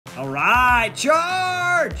All right,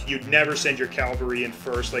 charge! You'd never send your cavalry in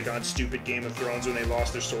first, like on stupid Game of Thrones when they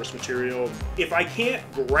lost their source material. If I can't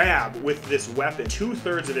grab with this weapon,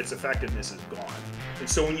 2/3 of its effectiveness is gone. And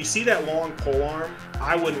so when you see that long polearm,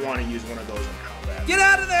 I wouldn't want to use one of those in combat. Get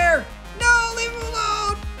out of there! No, leave him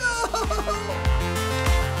alone!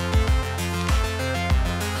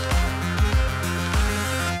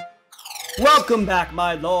 No! Welcome back,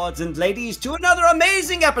 my lords and ladies, to another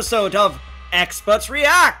amazing episode of Experts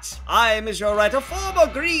React. I am your writer, former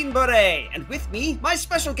Green Beret, and with me, my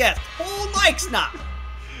special guest, Paul Meixner.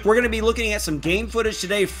 We're going to be looking at some game footage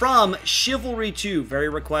today from Chivalry 2. Very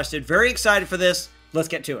requested, very excited for this. Let's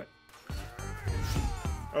get to it.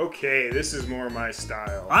 Okay, this is more my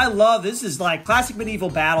style. I love this. Is like classic medieval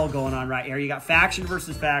battle going on right here. You got faction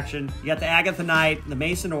versus faction. You got the Agatha Knight, the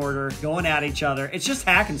Mason Order going at each other. It's just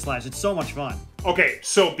hack and slash. It's so much fun. Okay,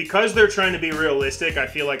 so because they're trying to be realistic, I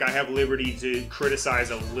feel like I have liberty to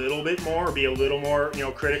criticize a little bit more, or be a little more,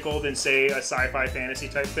 critical than, say, a sci-fi fantasy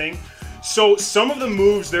type thing. So some of the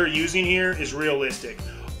moves they're using here is realistic.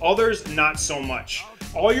 Others, not so much.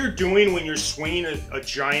 All you're doing when you're swinging a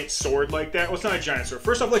giant sword like that, well, it's not a giant sword.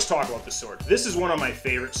 First off, let's talk about the sword. This is one of my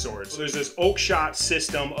favorite swords. There's this oak shot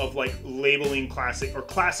system of like labeling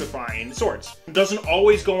classifying swords. It doesn't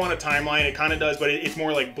always go on a timeline, it kind of does, but it's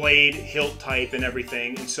more like blade, hilt type and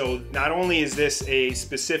everything. And so not only is this a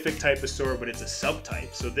specific type of sword, but it's a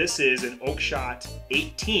subtype. So this is an oak shot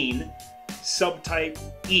 18 subtype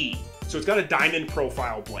E. So it's got a diamond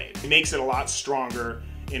profile blade. It makes it a lot stronger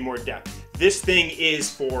and more depth. This thing is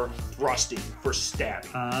for thrusting, for stabbing.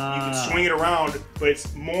 You can swing it around, but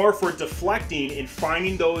it's more for deflecting and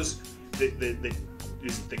finding those, is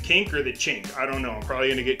it the kink or the chink? I don't know. I'm probably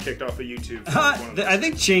gonna get kicked off of YouTube. I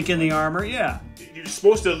think chink in the armor, yeah. You're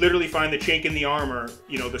supposed to literally find the chink in the armor,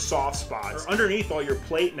 the soft spots. Underneath all your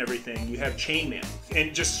plate and everything, you have chainmail.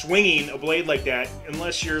 And just swinging a blade like that,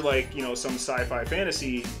 unless you're like, some sci-fi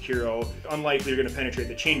fantasy hero, unlikely you're gonna penetrate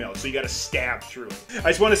the chainmail. So you gotta stab through it. I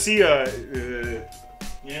just wanna see I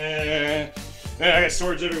got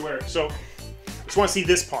swords everywhere. So I just wanna see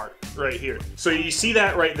this part right here. So you see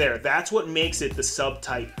that right there. That's what makes it the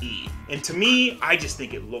subtype E. And to me, I just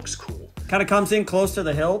think it looks cool. Kind of comes in close to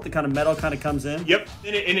the hilt. The kind of metal kind of comes in. Yep.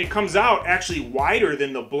 And it comes out actually wider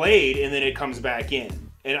than the blade, and then it comes back in.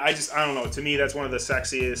 And I don't know. To me, that's one of the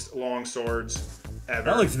sexiest long swords ever.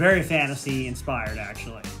 That looks very fantasy inspired,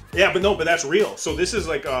 actually. Yeah, but that's real. So this is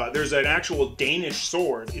like, there's an actual Danish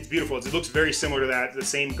sword. It's beautiful. It looks very similar to that, the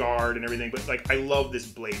same guard and everything. But like, I love this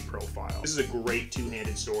blade profile. This is a great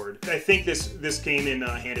two-handed sword. I think this came in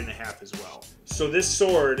hand and a half as well. So this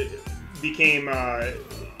sword became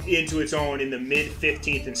into its own in the mid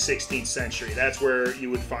 15th and 16th century. That's where you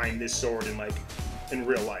would find this sword in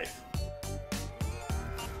real life.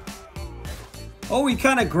 Oh, he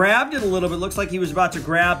kind of grabbed it a little bit. Looks like he was about to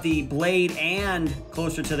grab the blade and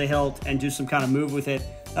closer to the hilt and do some kind of move with it.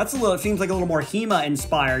 That's it seems like a little more HEMA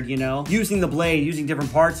inspired, Using the blade, using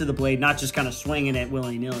different parts of the blade, not just kind of swinging it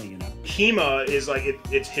willy-nilly, HEMA is like,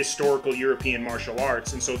 it's historical European martial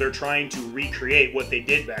arts, and so they're trying to recreate what they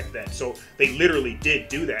did back then. So they literally did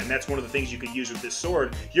do that, and that's one of the things you could use with this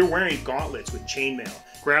sword. You're wearing gauntlets with chainmail.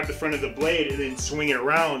 Grab the front of the blade and then swing it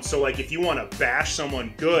around. So like, if you want to bash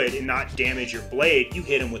someone good and not damage your blade, you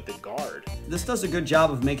hit him with the guard. This does a good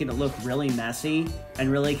job of making it look really messy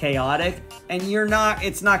and really chaotic, and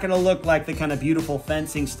it's not going to look like the kind of beautiful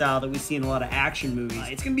fencing style that we see in a lot of action movies.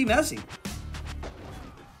 It's going to be messy.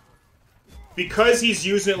 Because he's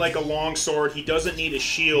using it like a long sword, he doesn't need a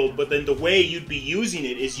shield, but then the way you'd be using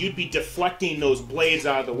it is you'd be deflecting those blades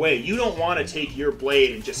out of the way. You don't want to take your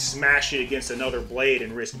blade and just smash it against another blade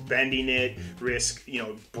and risk bending it, risk,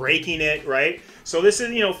 breaking it, right? So this is,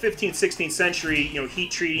 15th, 16th century,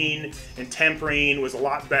 heat treating and tempering was a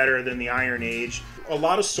lot better than the Iron Age. A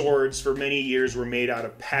lot of swords for many years were made out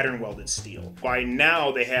of pattern welded steel. By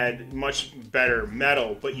now they had much better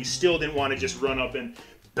metal, but you still didn't want to just run up and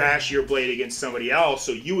bash your blade against somebody else,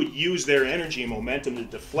 so you would use their energy and momentum to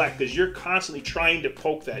deflect, because you're constantly trying to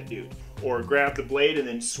poke that dude, or grab the blade and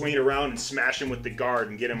then swing it around and smash him with the guard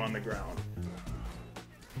and get him on the ground.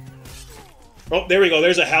 Oh, there we go.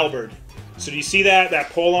 There's a halberd. So do you see that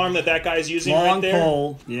polearm that guy's using right there? Long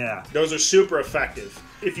pole, yeah. Those are super effective.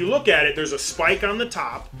 If you look at it, there's a spike on the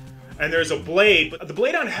top, and there's a blade, but the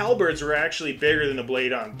blade on halberds were actually bigger than the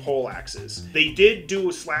blade on pole axes. They did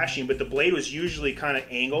do slashing, but the blade was usually kind of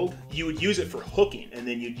angled. You would use it for hooking, and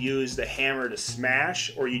then you'd use the hammer to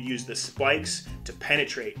smash, or you'd use the spikes to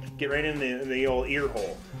penetrate. Get right in the old ear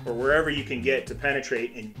hole, or wherever you can get to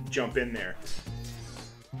penetrate and jump in there.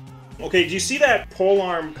 Okay, do you see that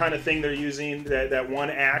polearm kind of thing they're using, that one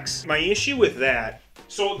axe? My issue with that,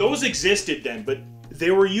 So those existed then, but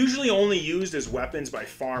they were usually only used as weapons by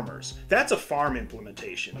farmers. That's a farm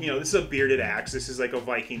implementation. You know, this is a bearded axe. This is like a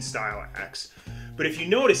Viking style axe. But if you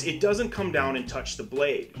notice, it doesn't come down and touch the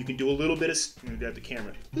blade. You can do a little bit of, at the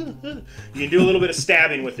camera. You can do a little bit of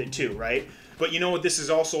stabbing with it too, right? But you know what this is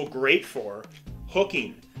also great for?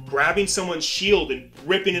 Hooking. Grabbing someone's shield and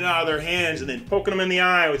ripping it out of their hands and then poking them in the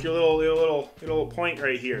eye with your little point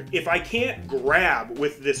right here. If I can't grab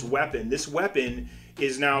with this weapon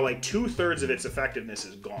is now like 2/3 of its effectiveness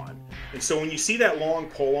is gone. And so when you see that long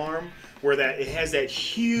pole arm where it has that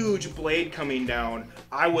huge blade coming down,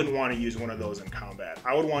 I wouldn't want to use one of those in combat.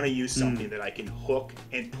 I would want to use something that I can hook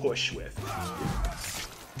and push with.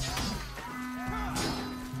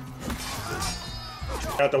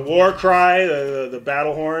 Got the war cry, the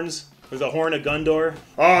battle horns. There's the horn of Gundor.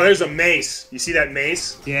 Oh, there's a mace. You see that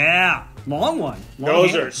mace? Yeah, long one.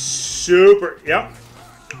 Those are super. Yep.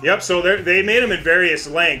 So they made them in various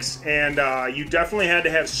lengths, and you definitely had to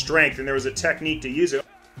have strength, and there was a technique to use it.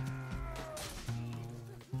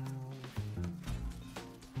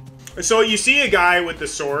 So you see a guy with the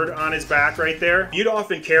sword on his back right there. You'd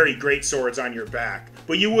often carry great swords on your back,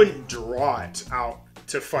 but you wouldn't draw it out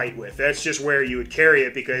to fight with. That's just where you would carry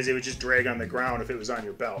it because it would just drag on the ground if it was on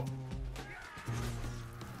your belt.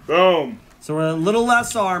 Boom. So we're a little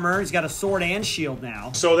less armor. He's got a sword and shield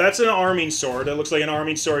now. So that's an arming sword. It looks like an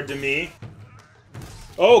arming sword to me.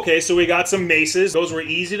 Oh, okay, so we got some maces. Those were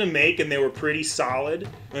easy to make and they were pretty solid.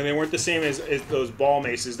 And they weren't the same as those ball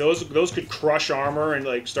maces. Those could crush armor and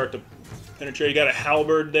like start to penetrate. You got a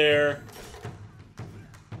halberd there.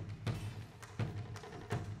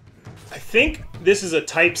 I think this is a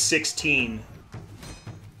Type 16.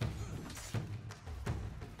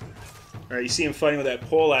 Alright, you see him fighting with that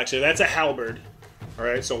pole axe there. That's a halberd.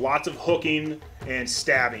 Alright, so lots of hooking and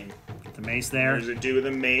stabbing. Get the mace there. There's a dude with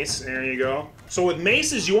a mace. There you go. So with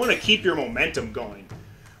maces, you want to keep your momentum going.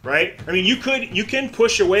 Right? I mean, you can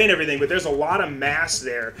push away and everything, but there's a lot of mass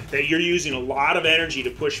there that you're using a lot of energy to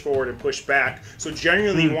push forward and push back. So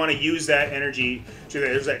generally, you want to use that energy to...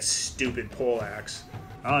 There's that stupid pole axe.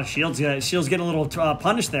 Oh, shield's getting a little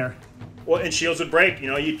punished there. Well, and shields would break.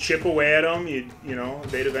 You know, you chip away at them. You know,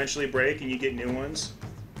 they'd eventually break, and you get new ones.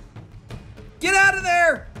 Get out of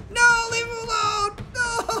there! No, leave him alone!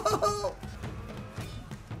 No!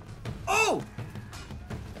 Oh!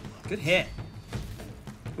 Good hit.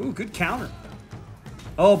 Ooh, good counter.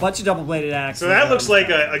 Oh, a bunch of double-bladed axes. So that looks like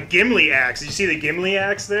a Gimli axe. Did you see the Gimli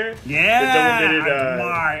axe there? Yeah! The double-bladed,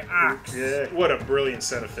 my axe. Yeah, what a brilliant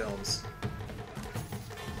set of films.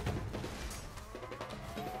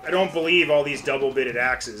 I don't believe all these double-bitted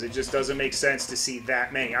axes. It just doesn't make sense to see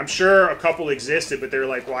that many. I'm sure a couple existed, but they're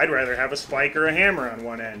like, well, I'd rather have a spike or a hammer on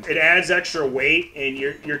one end. It adds extra weight, and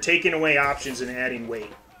you're taking away options and adding weight.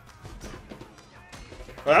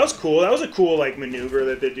 Well, that was cool. That was a cool like maneuver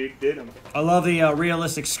that the dude did. I love the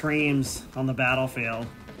realistic screams on the battlefield.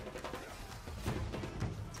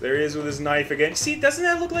 There he is with his knife again. See, doesn't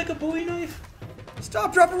that look like a Bowie knife?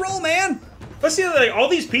 Stop, drop, and roll, man! Let's see, like, all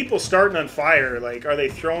these people starting on fire, like, are they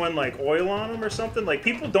throwing, like, oil on them or something? Like,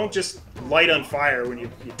 people don't just light on fire when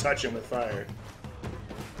you touch them with fire.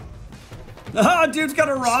 Oh, dude's got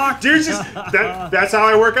a rock! Dude's just, that's how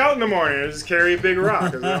I work out in the morning. I just carry a big rock.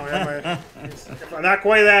 I don't have my, not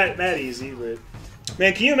quite that easy, but...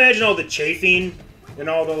 Man, can you imagine all the chafing and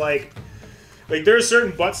all the, like, there are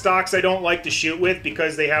certain buttstocks I don't like to shoot with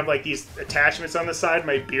because they have, like, these attachments on the side.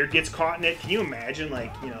 My beard gets caught in it. Can you imagine,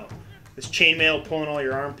 like, you know... This chainmail pulling all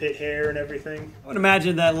your armpit hair and everything. I would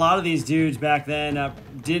imagine that a lot of these dudes back then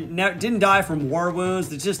didn't die from war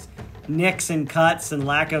wounds. It's just nicks and cuts and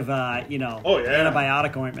lack of,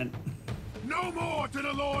 antibiotic ointment. No more to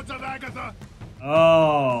the Lords of Agatha!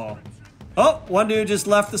 Oh, one dude just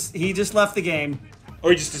left he just left the game.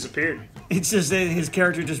 Or he just disappeared. It's just his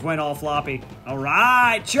character just went all floppy. All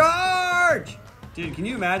right, charge! Dude, can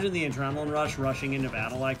you imagine the adrenaline rush rushing into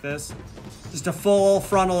battle like this? Just a full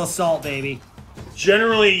frontal assault, baby.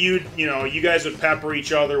 Generally, you guys would pepper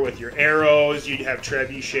each other with your arrows. You'd have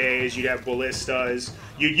trebuchets. You'd have ballistas.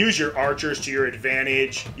 You'd use your archers to your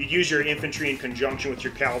advantage. You'd use your infantry in conjunction with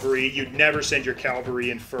your cavalry. You'd never send your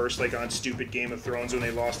cavalry in first, like on stupid Game of Thrones when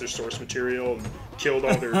they lost their source material and killed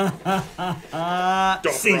all their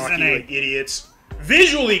Dothraki like idiots.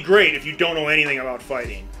 Visually great if you don't know anything about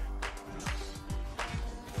fighting.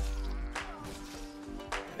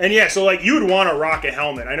 And yeah, so like you would want to rock a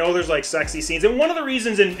helmet. I know there's like sexy scenes. And one of the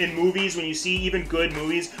reasons in movies, when you see even good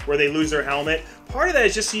movies where they lose their helmet, part of that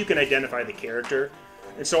is just so you can identify the character.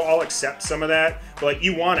 And so I'll accept some of that. But like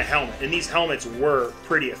you want a helmet. And these helmets were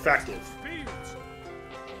pretty effective.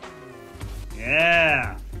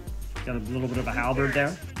 Yeah. Got a little bit of a halberd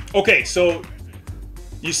there. Okay, so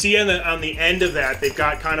you see on the end of that, they've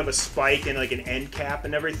got kind of a spike and like an end cap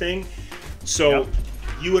and everything. So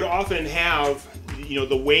you would often have, you know,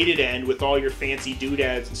 the weighted end with all your fancy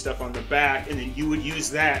doodads and stuff on the back, and then you would use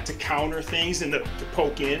that to counter things and to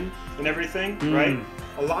poke in and everything, right?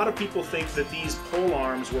 A lot of people think that these pole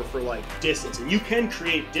arms were for like distance, and you can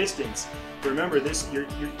create distance. But remember, this you're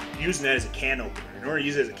using that as a can opener. In order to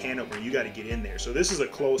use it as a can opener, you got to get in there. So this is a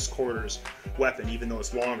close quarters weapon, even though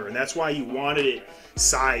it's longer, and that's why you wanted it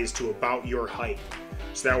sized to about your height,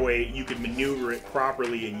 so that way you could maneuver it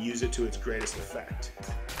properly and use it to its greatest effect.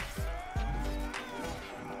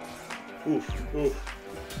 Oof, oof.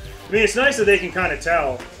 I mean, it's nice that they can kind of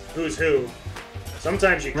tell who's who.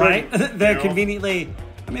 Sometimes you couldn't. Right? They're conveniently.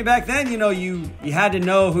 I mean, back then, you know, you had to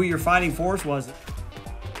know who your fighting force was.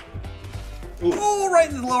 Ooh. Oh, right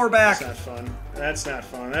in the lower back. That's not fun. That's not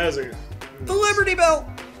fun. That was a... The Liberty Belt.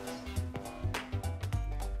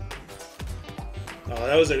 Oh,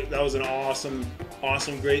 that was an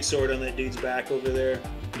awesome great sword on that dude's back over there.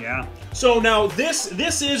 Yeah. So now this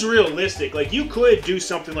is realistic. Like, you could do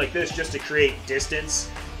something like this just to create distance.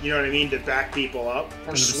 You know what I mean? To back people up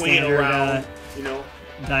or swing it around. You know,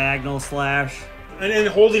 diagonal slash. And then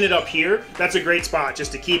holding it up here, that's a great spot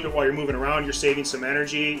just to keep it while you're moving around. You're saving some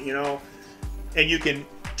energy, you know. And you can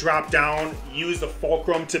drop down, use the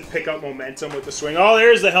fulcrum to pick up momentum with the swing. Oh,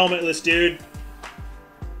 there's the helmetless dude.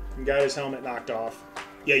 And got his helmet knocked off.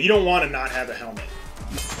 Yeah, you don't want to not have a helmet.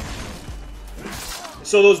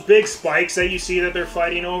 So those big spikes that you see that they're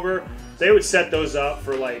fighting over, they would set those up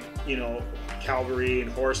for, like, you know, cavalry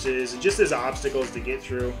and horses, and just as obstacles to get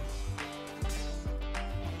through.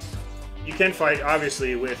 You can fight,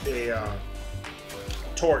 obviously, with a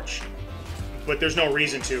torch, but there's no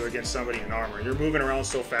reason to against somebody in armor. You're moving around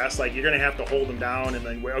so fast, like, you're going to have to hold them down and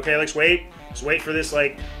then, okay, let's wait. Just wait for this,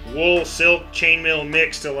 like, wool, silk, chainmail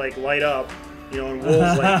mix to, like, light up. You know, and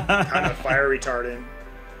wool's, like, kind of fire retardant.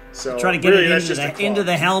 So, try to get really, it into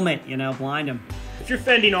the helmet, you know, blind them. If you're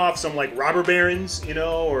fending off some, like, robber barons, you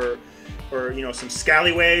know, or you know, some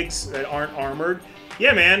scallywags that aren't armored,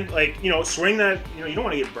 yeah, man, like, you know, swing that, you know, you don't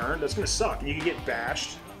want to get burned. That's going to suck. And you can get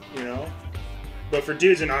bashed, you know. But for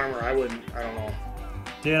dudes in armor, I don't know.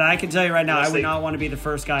 Dude, I can tell you right now, I would not want to be the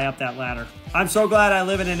first guy up that ladder. I'm so glad I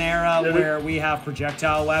live in an era where we have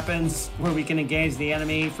projectile weapons, where we can engage the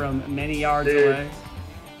enemy from many yards away.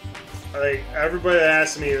 Like, everybody that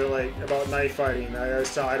asks me, like, about knife fighting, I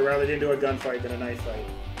always tell I'd rather get into a gunfight than a knife fight.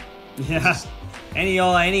 Yeah.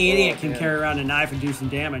 Any idiot can carry around a knife and do some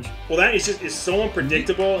damage. Well, that is just so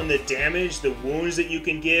unpredictable, and the damage, the wounds that you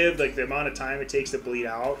can give, like the amount of time it takes to bleed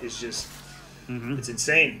out is just, it's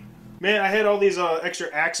insane. Man, I had all these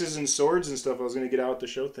extra axes and swords and stuff I was going to get out to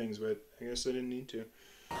show things, but I guess I didn't need to.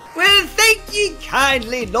 Well, thank ye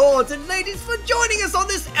kindly, lords and ladies, for joining us on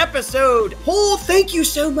this episode. Paul, thank you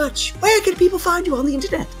so much. Where can people find you on the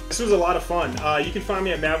internet? This was a lot of fun. You can find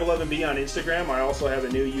me at Mav11B on Instagram. I also have a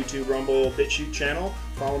new YouTube Rumble BitChute channel.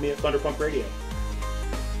 Follow me at Thunderpump Radio.